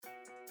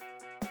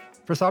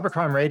For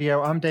Cybercrime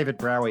Radio, I'm David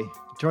Browie.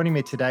 Joining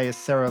me today is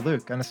Sarah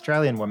Luke, an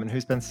Australian woman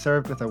who's been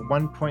served with a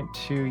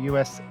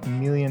 $1.2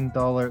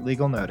 million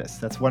legal notice.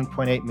 That's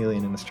 1.8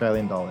 million in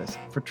Australian dollars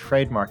for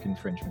trademark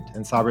infringement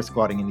and cyber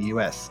squatting in the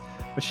US.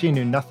 But she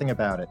knew nothing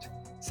about it.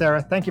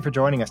 Sarah, thank you for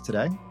joining us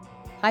today.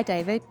 Hi,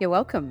 David. You're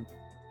welcome.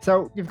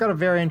 So you've got a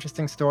very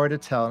interesting story to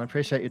tell, and I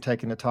appreciate you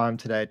taking the time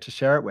today to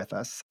share it with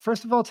us.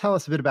 First of all, tell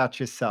us a bit about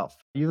yourself.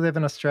 You live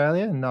in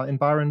Australia, in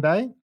Byron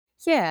Bay?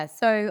 Yeah,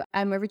 so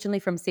I'm originally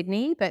from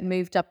Sydney, but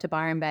moved up to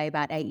Byron Bay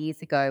about 8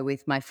 years ago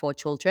with my 4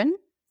 children.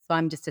 So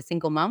I'm just a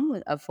single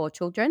mum of 4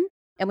 children.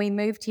 And we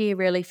moved here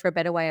really for a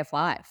better way of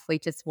life. We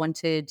just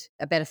wanted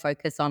a better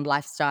focus on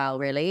lifestyle,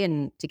 really,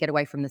 and to get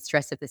away from the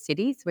stress of the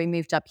city. So we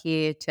moved up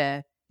here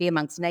to be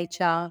amongst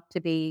nature,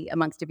 to be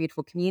amongst a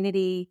beautiful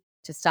community,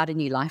 to start a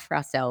new life for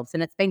ourselves.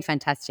 And it's been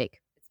fantastic.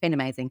 It's been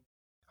amazing.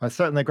 Well, it's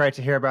certainly great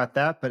to hear about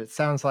that, but it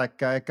sounds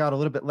like it got a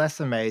little bit less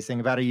amazing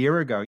about a year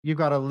ago. You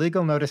got a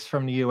legal notice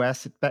from the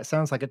US. That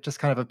sounds like it just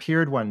kind of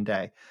appeared one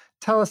day.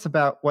 Tell us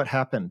about what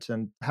happened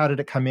and how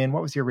did it come in?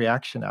 What was your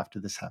reaction after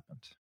this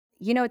happened?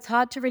 You know, it's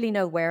hard to really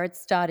know where it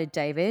started,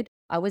 David.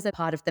 I was a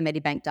part of the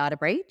Medibank data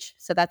breach.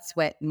 So that's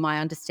where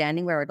my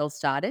understanding where it all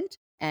started.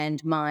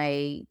 And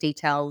my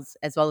details,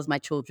 as well as my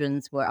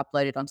children's, were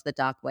uploaded onto the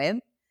dark web.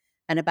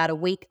 And about a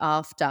week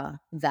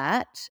after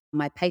that,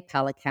 my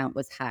PayPal account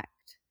was hacked.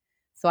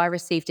 So I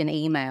received an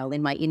email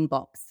in my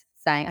inbox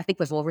saying, I think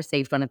we've all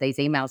received one of these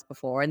emails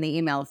before. And the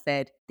email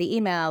said, the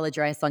email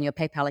address on your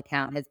PayPal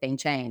account has been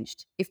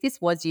changed. If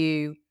this was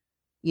you,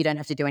 you don't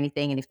have to do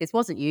anything. And if this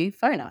wasn't you,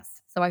 phone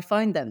us. So I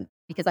phoned them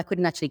because I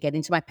couldn't actually get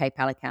into my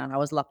PayPal account. I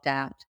was locked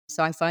out.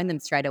 So I phoned them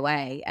straight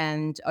away.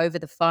 And over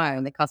the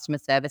phone, the customer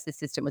service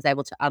assistant was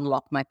able to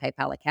unlock my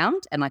PayPal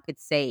account. And I could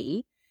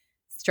see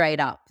straight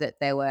up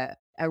that there were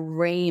a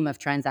ream of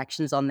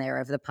transactions on there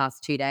over the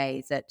past 2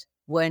 days that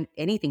weren't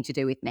anything to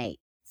do with me.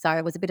 So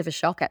it was a bit of a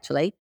shock,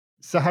 actually.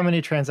 So how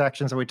many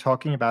transactions are we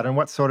talking about and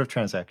what sort of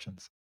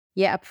transactions?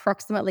 Yeah,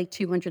 approximately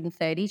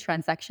 230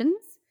 transactions.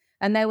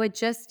 And they were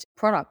just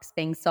products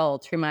being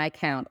sold through my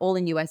account, all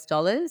in US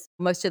dollars,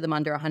 most of them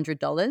under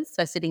 $100.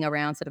 So sitting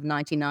around sort of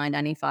 99,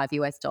 95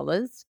 US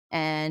dollars.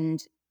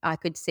 And I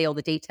could see all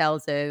the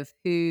details of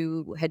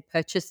who had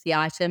purchased the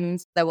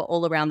items. They were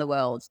all around the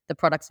world. The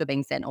products were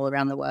being sent all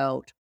around the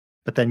world.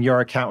 But then your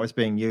account was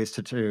being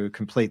used to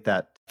complete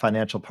that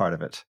financial part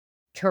of it.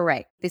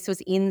 Correct. This was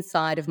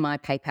inside of my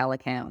PayPal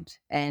account.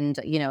 And,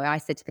 I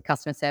said to the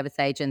customer service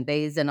agent,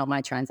 these are not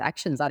my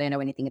transactions. I don't know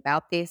anything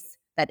about this.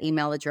 That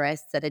email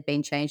address that had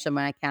been changed on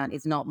my account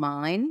is not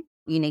mine.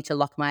 You need to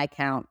lock my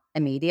account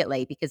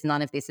immediately because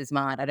none of this is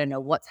mine. I don't know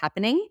what's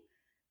happening.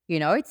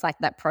 It's like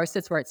that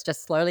process where it's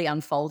just slowly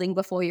unfolding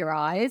before your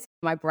eyes.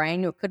 My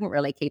brain couldn't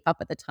really keep up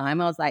at the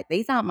time. I was like,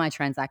 these aren't my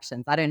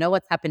transactions. I don't know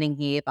what's happening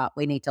here, but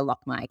we need to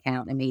lock my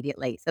account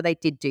immediately. So they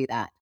did do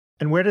that.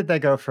 And where did they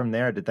go from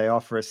there? Did they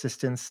offer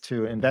assistance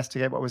to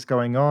investigate what was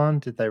going on?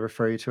 Did they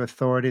refer you to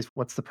authorities?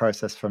 What's the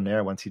process from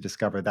there once you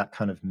discover that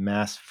kind of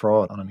mass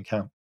fraud on an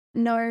account?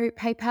 No,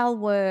 PayPal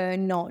were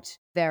not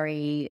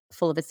very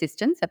full of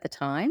assistance at the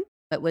time.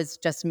 It was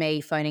just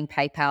me phoning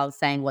PayPal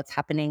saying, what's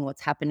happening,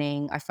 what's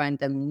happening. I phoned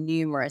them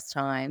numerous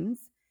times.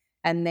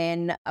 And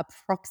then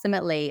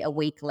approximately a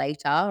week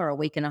later or a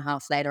week and a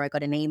half later, I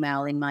got an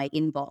email in my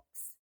inbox,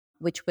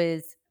 which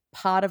was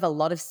part of a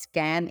lot of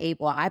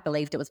I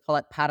believed it was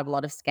part of a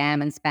lot of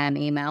scam and spam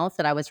emails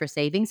that I was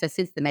receiving. So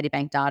since the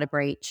Medibank data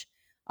breach,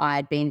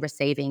 I'd been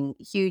receiving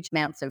huge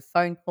amounts of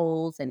phone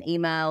calls and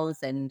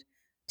emails and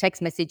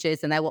text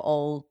messages, and they were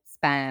all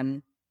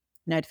spam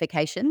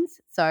notifications.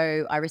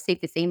 So I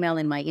received this email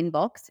in my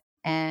inbox,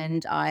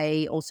 and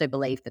I also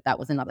believed that that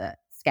was another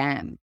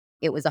scam.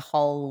 It was a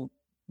whole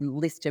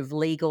list of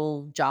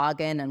legal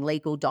jargon and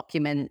legal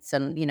documents,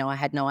 and, I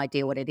had no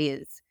idea what it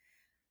is.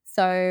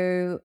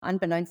 So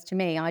unbeknownst to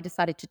me, I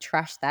decided to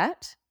trash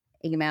that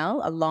email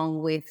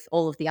along with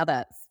all of the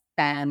other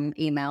spam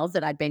emails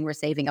that I'd been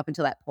receiving up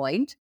until that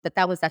point.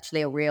 That was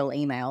actually a real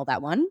email,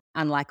 that one,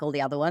 unlike all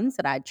the other ones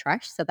that I'd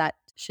trashed. So that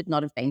should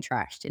not have been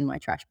trashed in my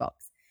trash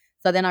box.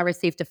 So then I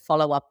received a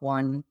follow-up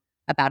one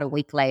about a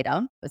week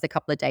later. It was a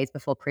couple of days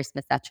before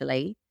Christmas,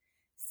 actually,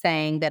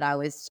 saying that I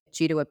was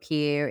due to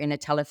appear in a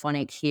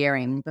telephonic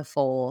hearing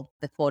before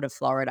the court of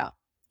Florida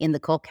in the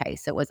court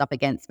case that was up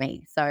against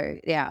me. So,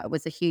 yeah, it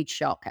was a huge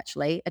shock,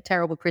 actually. A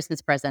terrible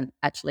Christmas present,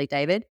 actually,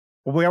 David.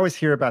 Well, we always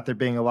hear about there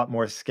being a lot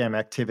more scam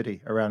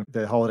activity around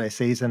the holiday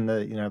season.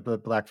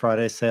 The Black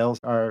Friday sales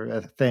are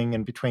a thing,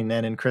 and between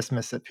then and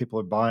Christmas that people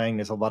are buying,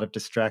 there's a lot of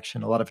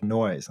distraction, a lot of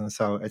noise. And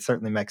so it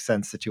certainly makes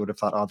sense that you would have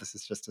thought, oh, this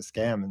is just a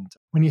scam. And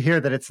when you hear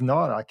that it's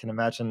not, I can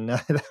imagine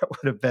that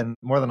would have been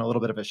more than a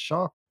little bit of a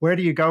shock. Where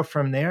do you go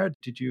from there?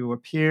 Did you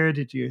appear?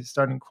 Did you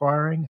start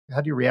inquiring? How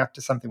do you react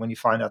to something when you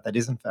find out that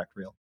is in fact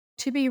real?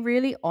 To be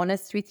really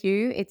honest with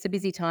you, it's a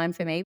busy time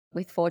for me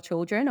with 4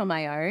 children on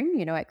my own,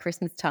 at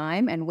Christmas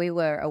time. And we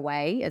were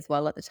away as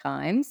well at the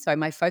time. So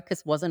my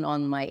focus wasn't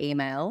on my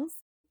emails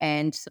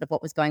and sort of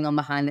what was going on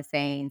behind the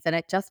scenes. And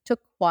it just took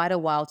quite a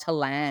while to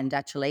land,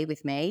 actually,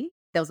 with me.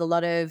 There was a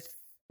lot of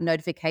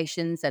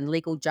notifications and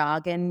legal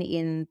jargon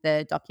in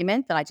the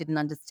document that I didn't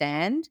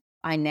understand.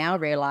 I now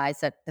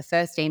realize that the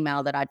first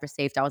email that I'd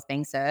received, I was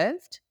being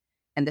served.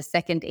 And the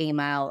second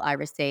email I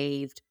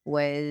received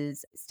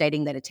was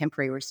stating that a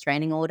temporary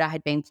restraining order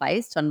had been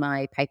placed on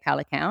my PayPal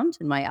account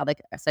and my other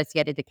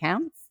associated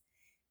accounts.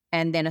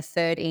 And then a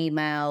third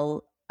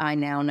email I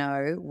now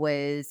know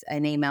was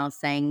an email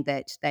saying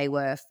that they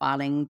were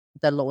filing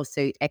the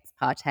lawsuit ex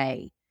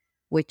parte,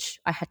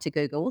 which I had to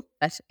Google,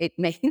 but it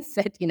means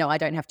that, I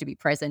don't have to be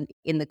present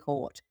in the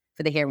court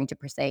for the hearing to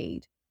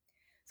proceed.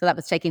 So that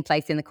was taking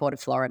place in the court of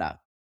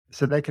Florida.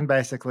 So they can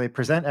basically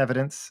present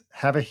evidence,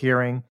 have a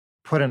hearing,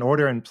 put an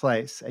order in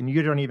place, and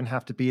you don't even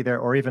have to be there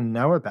or even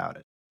know about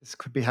it. This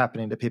could be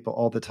happening to people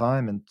all the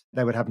time, and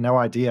they would have no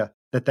idea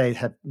that they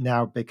have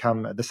now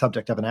become the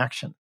subject of an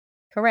action.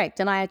 Correct.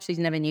 And I actually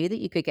never knew that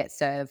you could get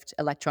served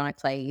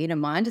electronically.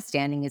 My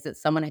understanding is that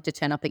someone had to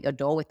turn up at your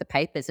door with the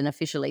papers and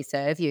officially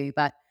serve you.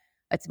 But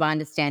it's my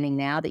understanding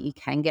now that you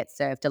can get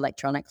served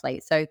electronically.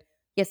 So,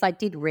 yes, I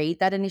did read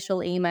that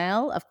initial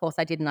email. Of course,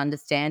 I didn't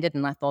understand it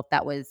and I thought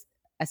that was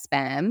a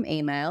spam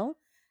email.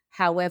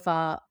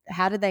 However,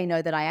 how do they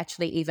know that I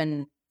actually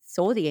even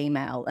saw the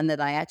email and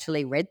that I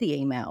actually read the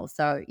email?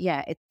 So,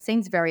 yeah, it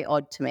seems very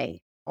odd to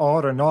me.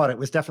 Odd or not, it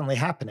was definitely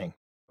happening.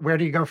 Where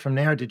do you go from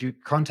there? Did you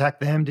contact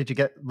them? Did you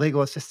get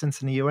legal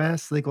assistance in the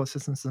US, legal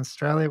assistance in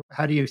Australia?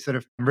 How do you sort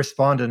of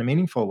respond in a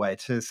meaningful way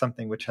to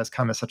something which has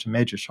come as such a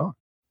major shock?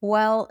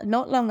 Well,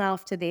 not long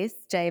after this,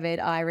 David,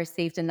 I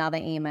received another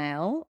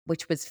email,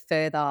 which was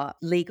further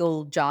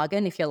legal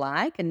jargon, if you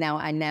like. And now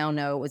I now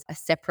know it was a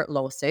separate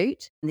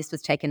lawsuit. And this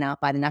was taken out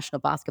by the National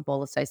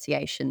Basketball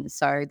Association.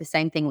 So the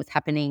same thing was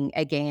happening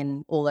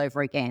again, all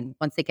over again.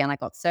 Once again, I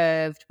got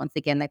served. Once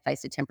again, they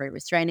placed a temporary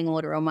restraining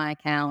order on my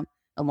account.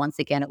 And once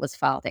again, it was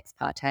filed ex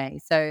parte.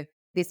 So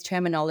this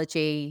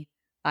terminology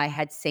I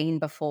had seen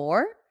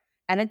before.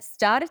 And it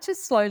started to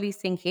slowly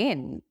sink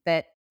in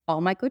that, oh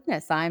my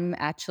goodness, I'm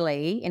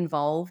actually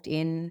involved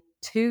in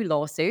two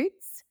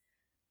lawsuits.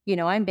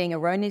 I'm being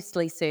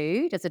erroneously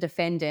sued as a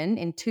defendant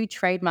in two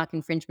trademark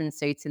infringement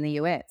suits in the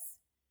US.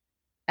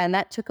 And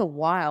that took a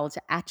while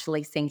to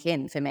actually sink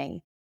in for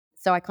me.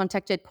 So I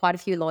contacted quite a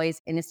few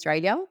lawyers in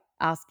Australia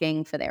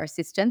asking for their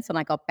assistance, and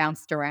I got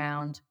bounced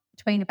around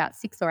between about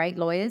 6 or 8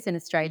 lawyers in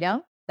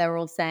Australia. They were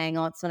all saying,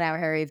 oh, it's not our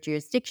area of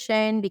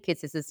jurisdiction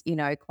because this is,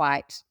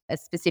 quite a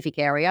specific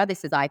area.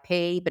 This is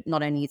IP, but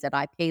not only is it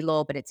IP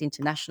law, but it's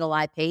international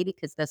IP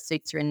because the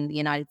suits are in the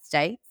United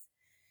States.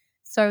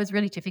 So it was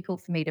really difficult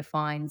for me to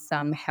find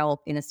some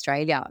help in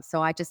Australia.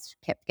 So I just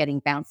kept getting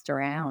bounced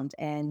around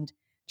and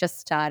just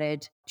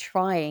started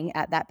trying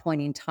at that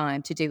point in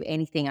time to do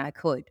anything I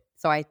could.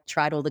 So I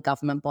tried all the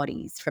government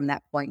bodies from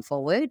that point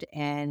forward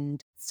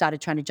and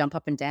started trying to jump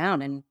up and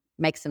down and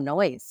make some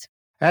noise.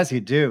 As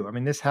you do. I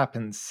mean, this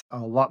happens a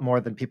lot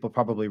more than people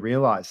probably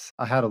realize.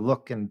 I had a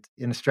look, and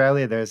in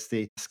Australia, there's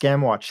the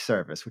Scamwatch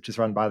service, which is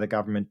run by the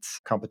government's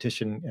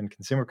Competition and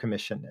Consumer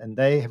Commission, and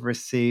they have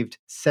received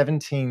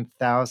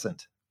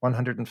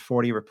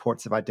 17,140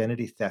 reports of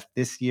identity theft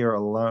this year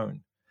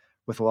alone,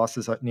 with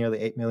losses of nearly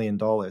 $8 million.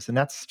 And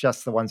that's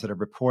just the ones that are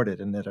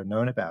reported and that are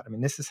known about. I mean,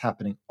 this is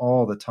happening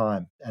all the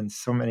time, and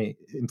so many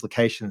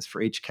implications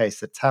for each case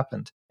that's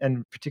happened,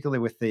 and particularly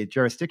with the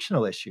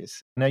jurisdictional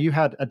issues. Now, you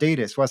had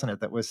Adidas, wasn't it,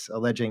 that was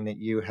alleging that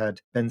you had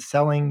been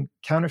selling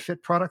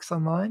counterfeit products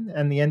online,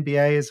 and the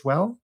NBA as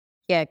well?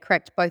 Yeah,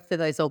 correct. Both of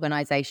those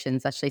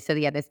organizations, actually. So,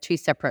 yeah, there's two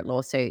separate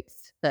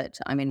lawsuits that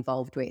I'm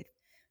involved with.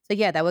 So,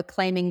 yeah, they were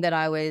claiming that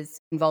I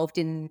was involved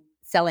in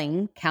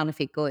selling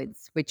counterfeit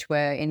goods, which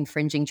were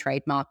infringing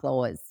trademark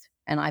laws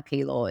and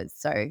IP laws.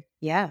 So,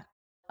 yeah,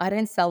 I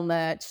don't sell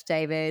merch,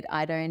 David.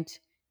 I don't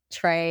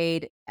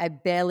trade. I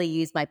barely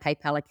use my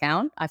PayPal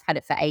account. I've had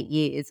it for 8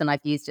 years and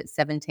I've used it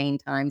 17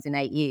 times in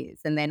 8 years.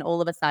 And then all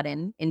of a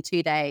sudden, in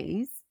 2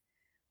 days,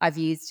 I've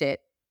used it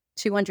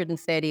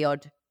 230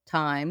 odd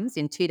times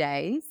in 2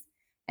 days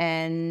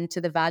and to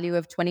the value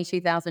of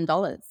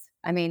 $22,000.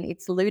 I mean,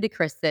 it's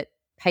ludicrous that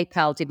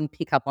PayPal didn't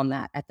pick up on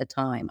that at the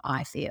time,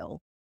 I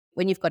feel.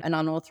 When you've got an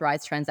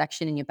unauthorized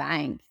transaction in your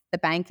bank, the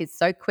bank is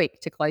so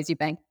quick to close your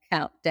bank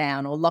account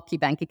down or lock your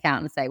bank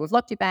account and say, we've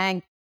locked your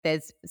bank.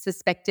 There's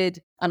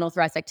suspected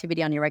unauthorized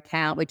activity on your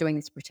account. We're doing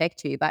this to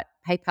protect you. But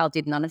PayPal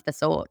did none of the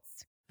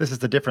sorts. This is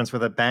the difference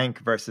with a bank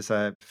versus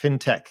a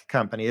fintech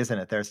company, isn't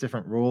it? There's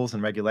different rules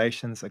and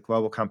regulations. A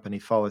global company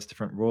follows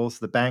different rules.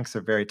 The banks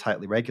are very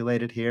tightly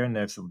regulated here, and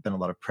there's been a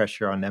lot of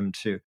pressure on them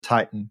to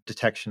tighten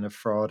detection of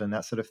fraud and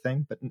that sort of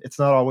thing. But it's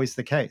not always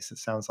the case. It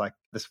sounds like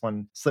this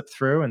one slipped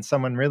through and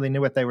someone really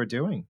knew what they were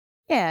doing.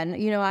 Yeah,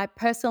 and I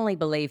personally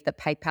believe that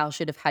PayPal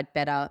should have had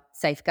better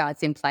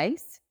safeguards in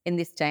place in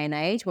this day and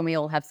age when we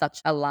all have such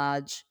a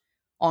large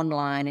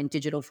online and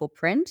digital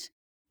footprint.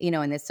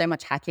 And there's so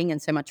much hacking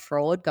and so much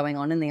fraud going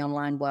on in the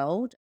online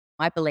world.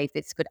 I believe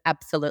this could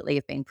absolutely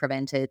have been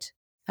prevented.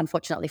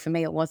 Unfortunately for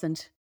me, it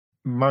wasn't.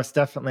 Most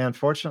definitely,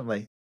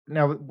 unfortunately.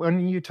 Now,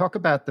 when you talk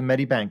about the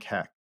Medibank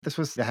hack, This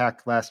was the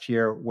hack last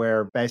year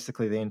where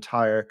basically the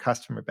entire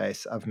customer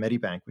base of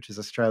Medibank, which is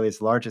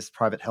Australia's largest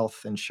private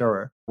health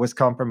insurer, was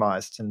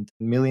compromised and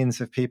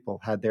millions of people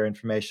had their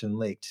information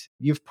leaked.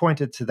 You've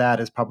pointed to that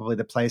as probably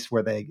the place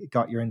where they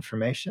got your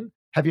information.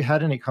 Have you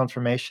had any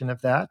confirmation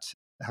of that?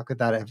 How could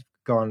that have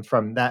gone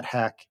from that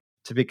hack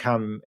to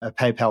become a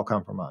PayPal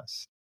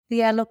compromise?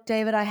 Yeah, look,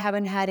 David, I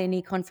haven't had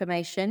any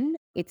confirmation.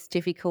 It's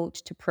difficult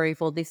to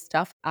prove all this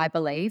stuff, I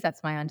believe.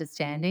 That's my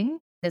understanding.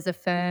 There's a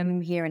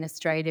firm here in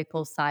Australia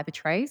called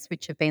Cybertrace,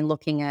 which have been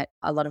looking at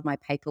a lot of my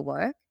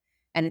paperwork.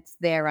 And it's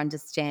their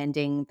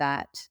understanding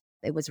that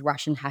it was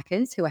Russian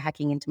hackers who were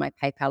hacking into my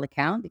PayPal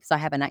account because I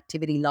have an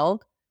activity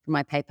log from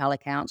my PayPal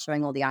account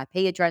showing all the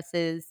IP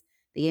addresses,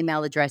 the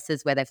email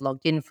addresses where they've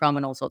logged in from,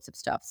 and all sorts of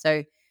stuff.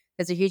 So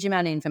there's a huge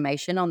amount of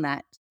information on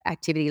that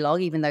activity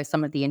log, even though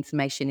some of the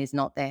information is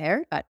not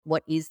there. But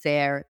what is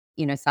there,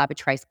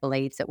 Cybertrace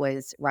believes it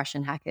was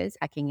Russian hackers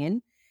hacking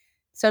in.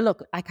 So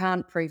look, I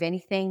can't prove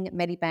anything.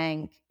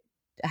 Medibank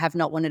have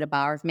not wanted a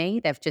bar of me.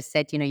 They've just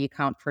said, you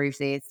can't prove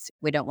this.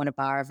 We don't want a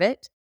bar of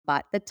it.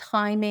 But the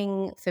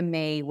timing for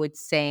me would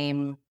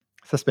seem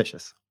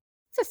Suspicious.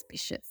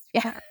 suspicious.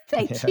 Yeah.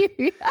 Thank Yeah.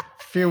 you. A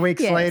few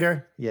weeks Yes.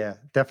 later, yeah,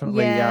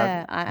 definitely.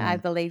 Yeah, I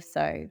Mm. believe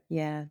so.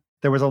 Yeah.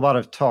 There was a lot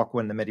of talk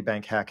when the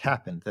Medibank hack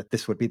happened that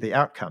this would be the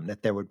outcome,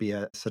 that there would be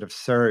a sort of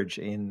surge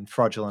in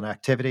fraudulent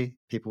activity.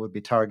 People would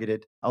be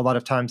targeted. A lot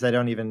of times they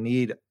don't even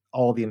need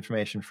all the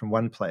information from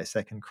one place.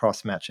 They can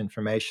cross match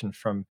information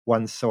from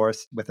one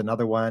source with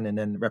another one and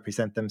then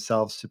represent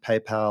themselves to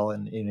PayPal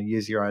and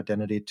use your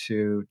identity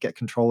to get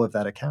control of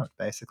that account,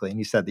 basically. And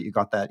you said that you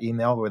got that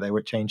email where they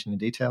were changing the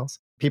details.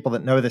 People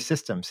that know the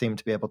system seem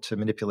to be able to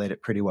manipulate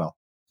it pretty well.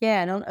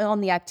 Yeah, and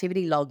on the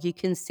activity log, you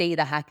can see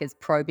the hackers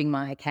probing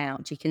my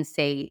account. You can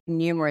see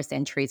numerous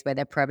entries where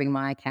they're probing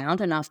my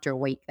account, and after a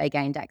week, they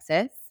gained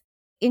access.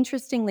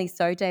 Interestingly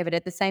so, David,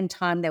 at the same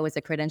time, there was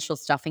a credential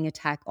stuffing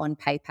attack on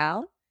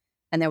PayPal,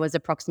 and there was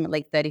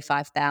approximately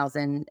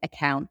 35,000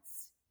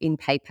 accounts in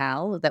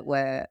PayPal that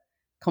were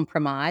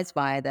compromised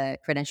by the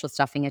credential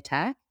stuffing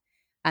attack.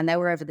 And they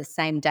were over the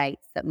same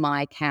dates that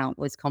my account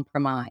was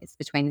compromised,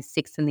 between the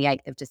 6th and the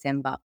 8th of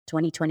December,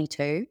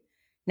 2022.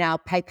 Now,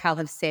 PayPal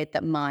have said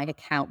that my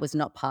account was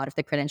not part of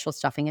the credential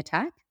stuffing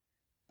attack,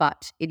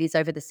 but it is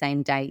over the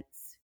same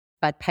dates.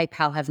 But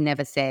PayPal have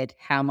never said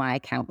how my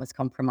account was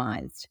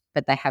compromised,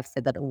 but they have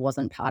said that it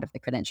wasn't part of the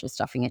credential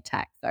stuffing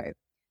attack. So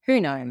who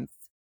knows?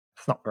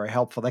 It's not very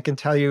helpful. They can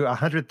tell you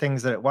 100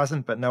 things that it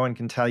wasn't, but no one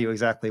can tell you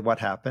exactly what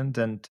happened.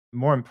 And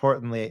more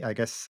importantly, I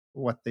guess,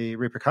 what the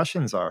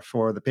repercussions are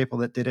for the people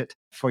that did it,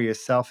 for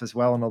yourself as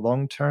well in the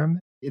long term.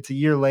 It's a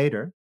year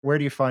later. Where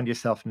do you find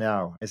yourself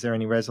now? Is there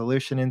any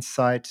resolution in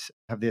sight?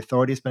 Have the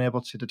authorities been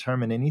able to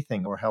determine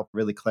anything or help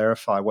really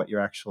clarify what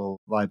your actual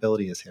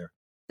liability is here?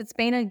 It's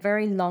been a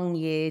very long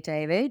year,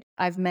 David.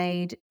 I've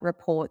made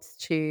reports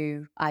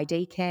to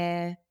ID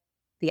Care,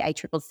 the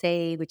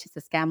ACCC, which is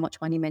the Scam Watch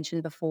one you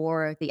mentioned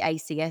before, the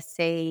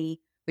ACSC,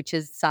 which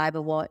is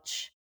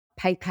Cyberwatch,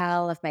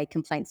 PayPal. I've made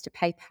complaints to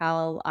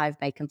PayPal.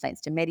 I've made complaints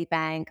to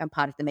Medibank. I'm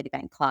part of the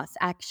Medibank class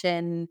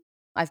action.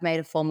 I've made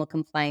a formal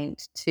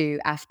complaint to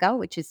AFCA,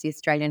 which is the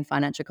Australian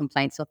Financial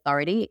Complaints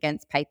Authority,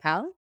 against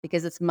PayPal,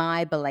 because it's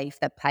my belief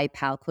that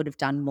PayPal could have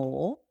done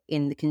more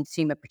in the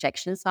consumer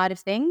protection side of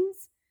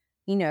things.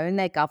 And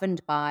they're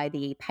governed by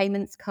the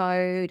payments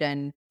code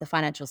and the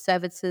financial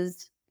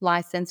services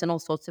license and all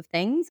sorts of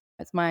things.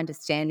 It's my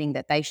understanding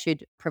that they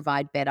should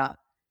provide better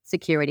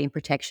security and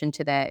protection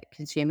to their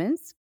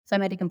consumers. So I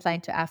made a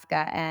complaint to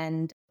AFCA,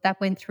 and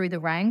that went through the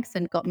ranks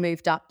and got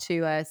moved up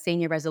to a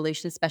senior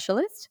resolution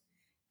specialist.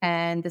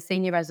 And the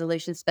senior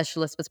resolution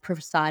specialist was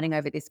presiding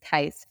over this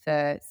case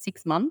for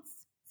 6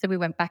 months. So we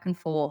went back and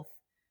forth,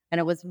 and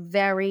it was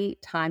very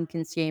time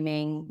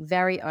consuming,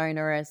 very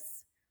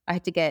onerous. I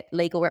had to get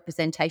legal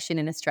representation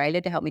in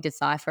Australia to help me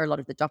decipher a lot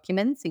of the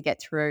documents and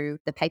get through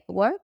the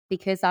paperwork,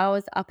 because I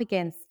was up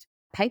against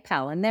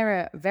PayPal, and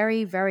they're a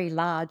very, very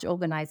large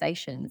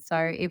organization. So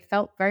it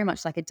felt very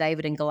much like a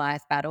David and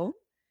Goliath battle.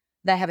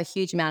 They have a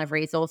huge amount of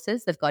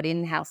resources. They've got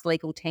in-house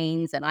legal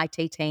teams and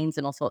IT teams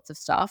and all sorts of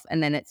stuff.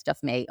 And then it's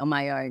just me on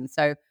my own.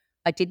 So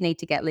I did need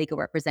to get legal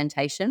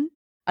representation.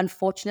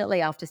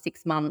 Unfortunately, after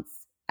 6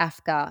 months,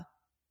 AFCA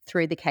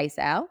threw the case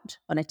out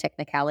on a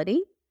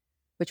technicality,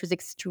 which was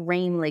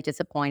extremely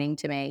disappointing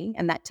to me.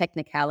 And that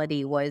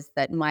technicality was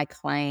that my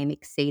claim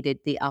exceeded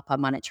the upper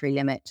monetary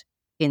limit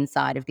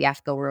inside of the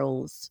AFCA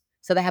rules.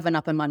 So they have an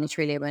upper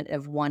monetary limit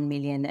of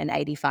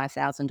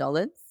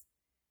 $1,085,000.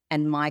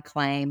 And my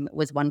claim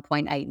was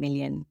 1.8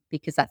 million,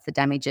 because that's the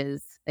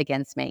damages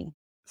against me.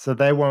 So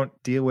they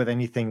won't deal with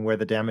anything where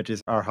the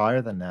damages are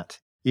higher than that,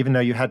 even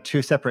though you had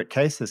two separate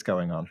cases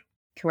going on.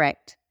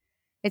 Correct.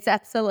 It's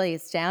absolutely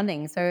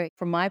astounding. So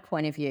from my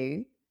point of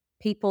view,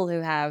 people who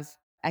have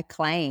a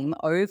claim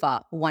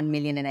over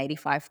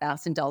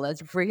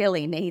 $1,085,000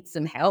 really need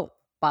some help,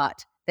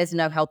 but there's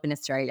no help in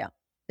Australia.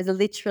 There's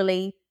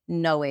literally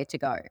nowhere to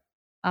go.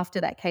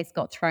 After that case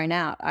got thrown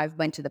out, I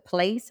went to the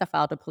police. I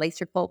filed a police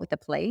report with the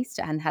police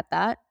and had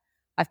that.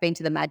 I've been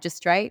to the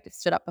magistrate,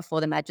 stood up before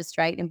the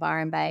magistrate in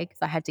Byron Bay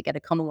because I had to get a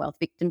Commonwealth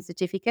Victim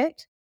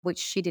Certificate, which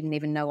she didn't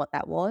even know what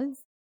that was.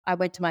 I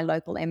went to my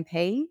local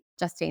MP,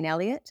 Justine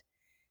Elliott.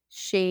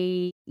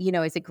 She,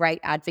 is a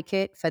great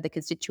advocate for the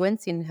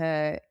constituents in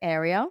her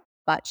area,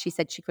 but she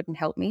said she couldn't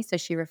help me. So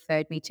she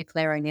referred me to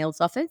Claire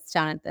O'Neill's office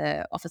down at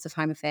the Office of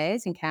Home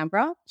Affairs in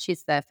Canberra.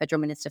 She's the Federal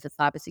Minister for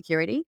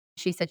Cybersecurity.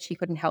 She said she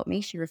couldn't help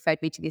me. She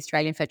referred me to the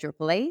Australian Federal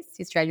Police.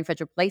 The Australian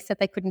Federal Police said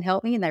they couldn't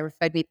help me and they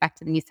referred me back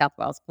to the New South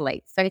Wales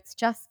Police. So it's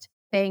just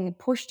being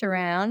pushed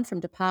around from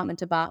department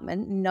to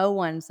department, no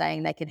one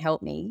saying they can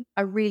help me.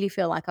 I really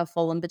feel like I've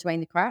fallen between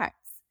the cracks.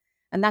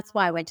 And that's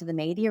why I went to the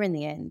media in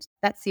the end.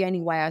 That's the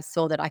only way I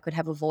saw that I could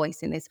have a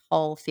voice in this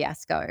whole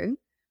fiasco,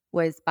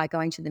 was by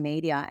going to the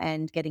media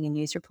and getting a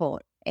news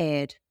report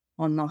aired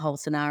on the whole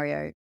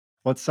scenario.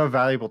 Well, it's so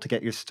valuable to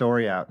get your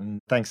story out. And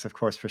thanks, of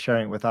course, for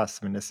sharing it with us.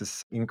 I mean, this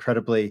is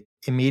incredibly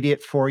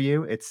immediate for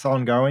you. It's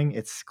ongoing.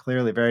 It's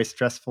clearly a very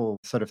stressful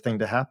sort of thing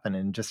to happen,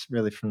 and just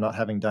really from not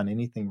having done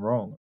anything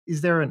wrong. Is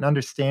there an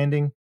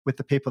understanding with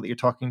the people that you're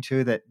talking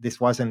to that this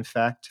was in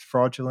fact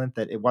fraudulent,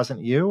 that it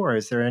wasn't you? Or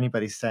is there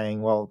anybody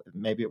saying, well,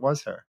 maybe it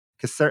was her?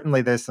 Because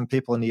certainly there's some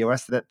people in the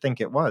US that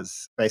think it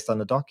was based on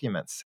the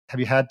documents.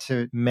 Have you had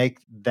to make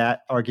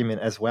that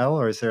argument as well?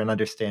 Or is there an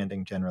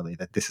understanding generally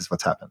that this is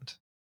what's happened?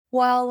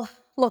 Well,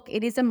 look,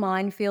 it is a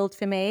minefield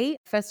for me.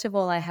 First of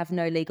all, I have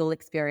no legal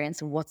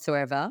experience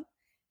whatsoever.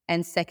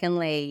 And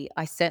secondly,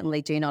 I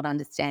certainly do not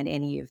understand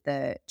any of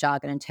the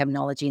jargon and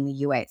terminology in the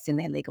US in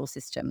their legal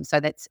system. So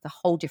that's a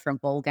whole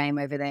different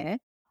ballgame over there.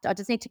 I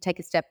just need to take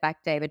a step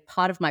back, David.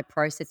 Part of my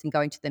process in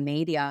going to the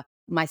media,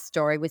 my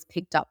story was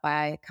picked up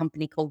by a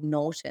company called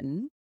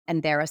Norton,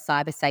 and they're a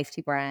cyber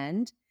safety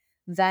brand.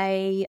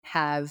 They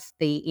have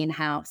the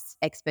in-house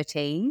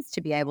expertise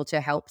to be able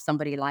to help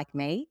somebody like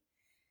me.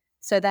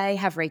 So they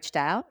have reached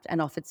out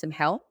and offered some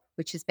help,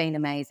 which has been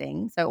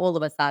amazing. So all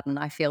of a sudden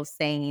I feel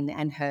seen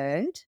and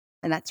heard.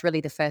 And that's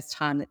really the first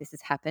time that this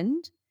has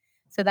happened.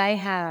 So they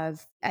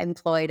have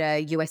employed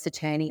a US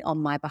attorney on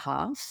my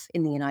behalf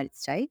in the United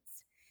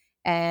States.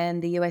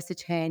 And the US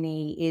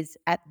attorney is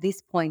at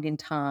this point in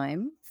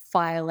time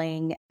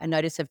filing a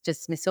notice of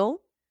dismissal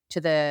to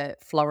the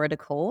Florida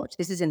court.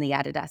 This is in the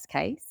Adidas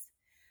case.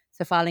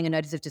 So filing a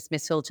notice of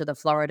dismissal to the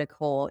Florida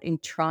court in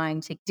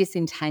trying to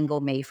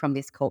disentangle me from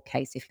this court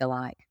case, if you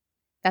like.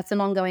 That's an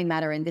ongoing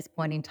matter in this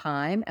point in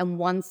time. And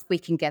once we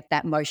can get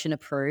that motion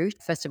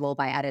approved, first of all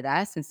by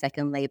Adidas and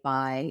secondly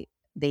by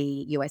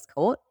the US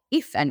court,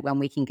 if and when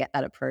we can get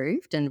that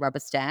approved and rubber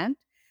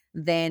stamped,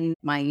 then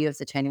my US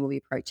attorney will be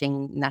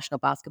approaching National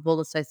Basketball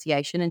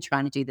Association and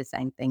trying to do the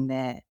same thing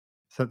there.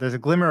 So there's a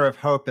glimmer of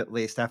hope, at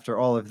least after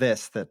all of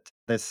this, that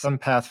there's some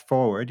path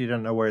forward. You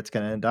don't know where it's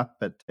going to end up,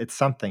 but it's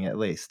something at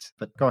least.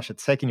 But gosh,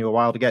 it's taken you a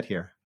while to get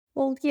here.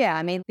 Well, yeah,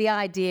 I mean, the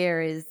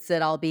idea is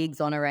that I'll be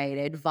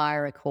exonerated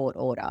via a court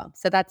order.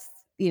 So that's,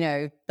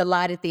 the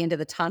light at the end of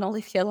the tunnel,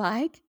 if you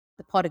like,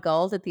 the pot of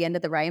gold at the end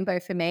of the rainbow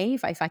for me,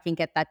 if I can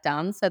get that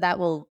done. So that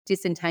will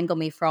disentangle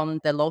me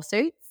from the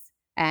lawsuits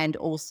and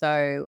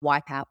also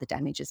wipe out the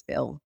damages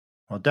bill.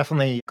 Well,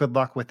 definitely good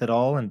luck with it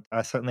all. And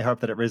I certainly hope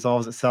that it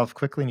resolves itself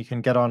quickly and you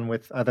can get on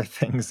with other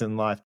things in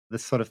life.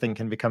 This sort of thing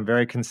can become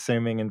very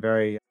consuming and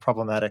very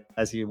problematic,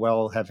 as you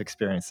well have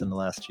experienced in the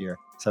last year.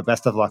 So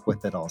best of luck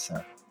with it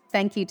also.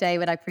 Thank you,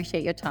 David. I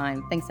appreciate your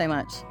time. Thanks so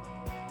much.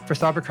 For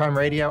Cybercrime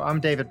Radio, I'm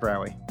David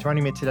Browie.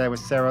 Joining me today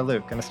was Sarah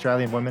Luke, an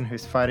Australian woman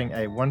who's fighting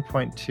a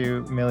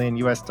 $1.2 million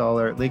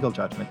legal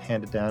judgment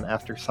handed down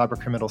after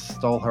cybercriminals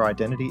stole her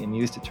identity and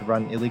used it to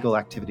run illegal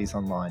activities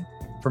online.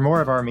 For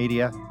more of our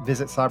media,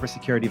 visit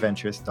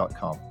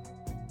cybersecurityventures.com.